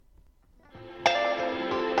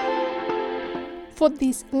For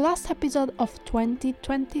this last episode of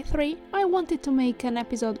 2023, I wanted to make an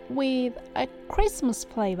episode with a Christmas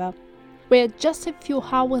flavor. We're just a few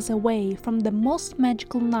hours away from the most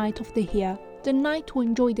magical night of the year, the night to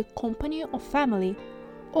enjoy the company of family,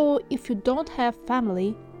 or if you don't have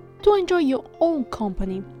family, to enjoy your own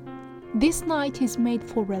company. This night is made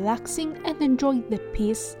for relaxing and enjoying the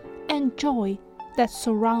peace and joy that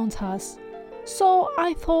surrounds us. So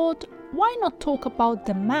I thought, why not talk about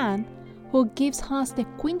the man who gives us the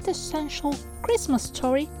quintessential Christmas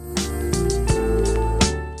story?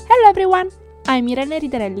 Hello everyone, I'm Irene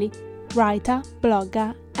Ridarelli, writer,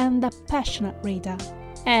 blogger and a passionate reader.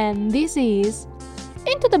 And this is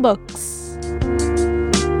Into the Books.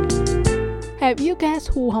 Have you guessed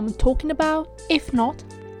who I'm talking about? If not,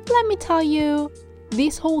 let me tell you,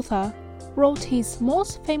 this author wrote his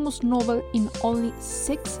most famous novel in only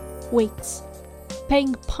 6 weeks,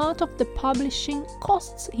 paying part of the publishing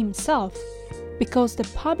costs himself because the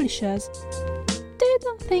publishers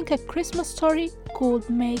didn't think a Christmas story could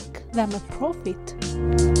make them a profit.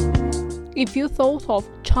 If you thought of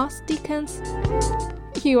Charles Dickens,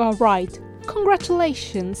 you are right.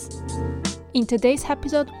 Congratulations! In today's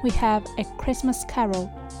episode, we have A Christmas Carol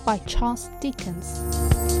by Charles Dickens.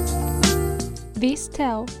 This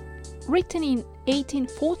tale, written in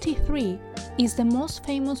 1843, is the most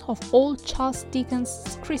famous of all Charles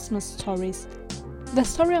Dickens' Christmas stories. The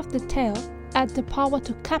story of the tale had the power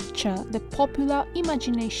to capture the popular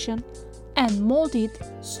imagination and mold it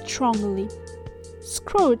strongly.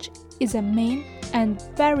 Scrooge is a mean and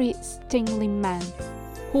very stingly man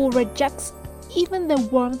who rejects even the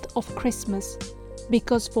warmth of Christmas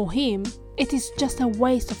because for him it is just a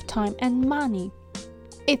waste of time and money.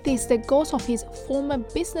 It is the ghost of his former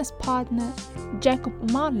business partner,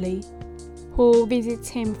 Jacob Marley, who visits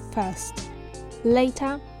him first.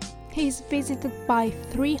 Later, he is visited by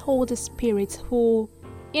 3 older spirits who,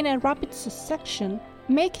 in a rapid succession,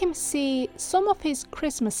 make him see some of his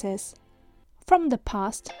Christmases from the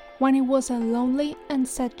past when he was a lonely and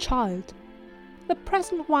sad child. The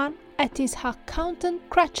present one at his accountant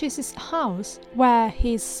Cratchit's house, where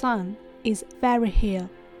his son is very ill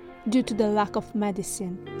due to the lack of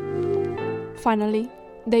medicine. Finally,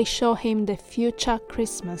 they show him the future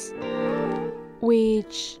Christmas,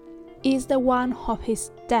 which is the one of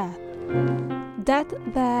his death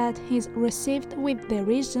that is received with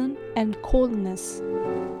derision and coldness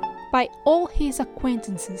by all his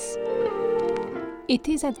acquaintances. It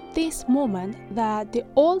is at this moment that the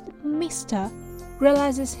old mister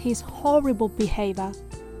realizes his horrible behavior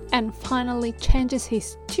and finally changes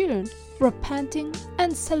his tune, repenting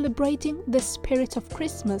and celebrating the spirit of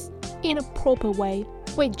Christmas in a proper way,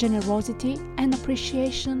 with generosity and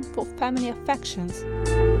appreciation for family affections.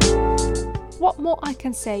 What more I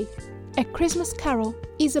can say? A Christmas Carol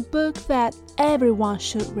is a book that everyone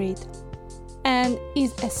should read and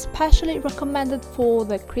is especially recommended for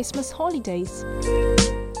the Christmas holidays.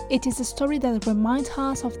 It is a story that reminds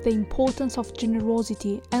us of the importance of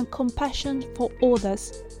generosity and compassion for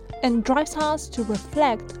others and drives us to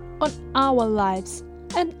reflect on our lives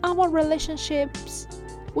and our relationships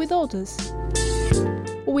with others.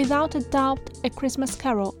 Without a doubt, A Christmas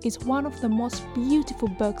Carol is one of the most beautiful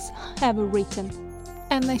books ever written,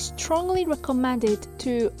 and I strongly recommend it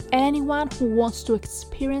to anyone who wants to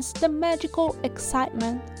experience the magical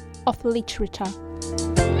excitement of literature.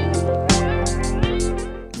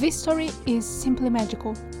 This story is simply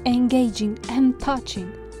magical, engaging and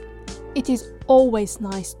touching. It is always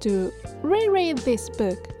nice to reread this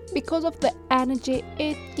book because of the energy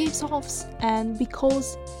it gives off and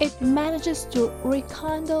because it manages to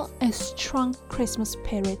rekindle a strong Christmas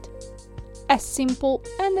spirit. A simple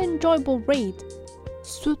and enjoyable read,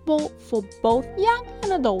 suitable for both young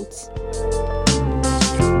and adults.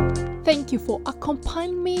 Thank you for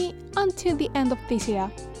accompanying me until the end of this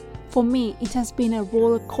year. For me, it has been a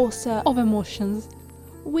roller coaster of emotions,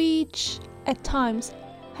 which at times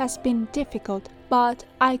has been difficult, but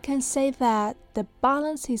I can say that the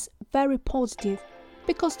balance is very positive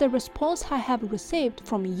because the response I have received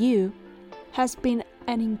from you has been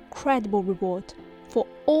an incredible reward for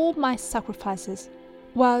all my sacrifices.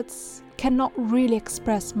 Words cannot really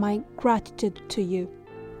express my gratitude to you,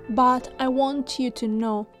 but I want you to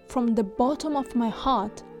know from the bottom of my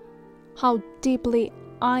heart how deeply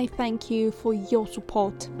I thank you for your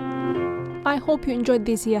support. I hope you enjoyed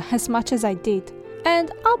this year as much as I did, and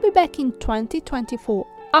I'll be back in 2024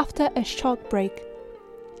 after a short break.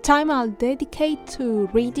 Time I'll dedicate to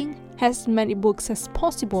reading as many books as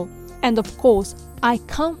possible, and of course, I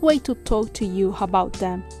can't wait to talk to you about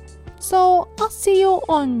them. So I'll see you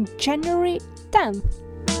on January 10th.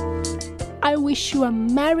 I wish you a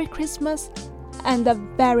Merry Christmas and a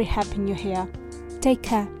very happy new year. Take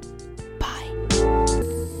care.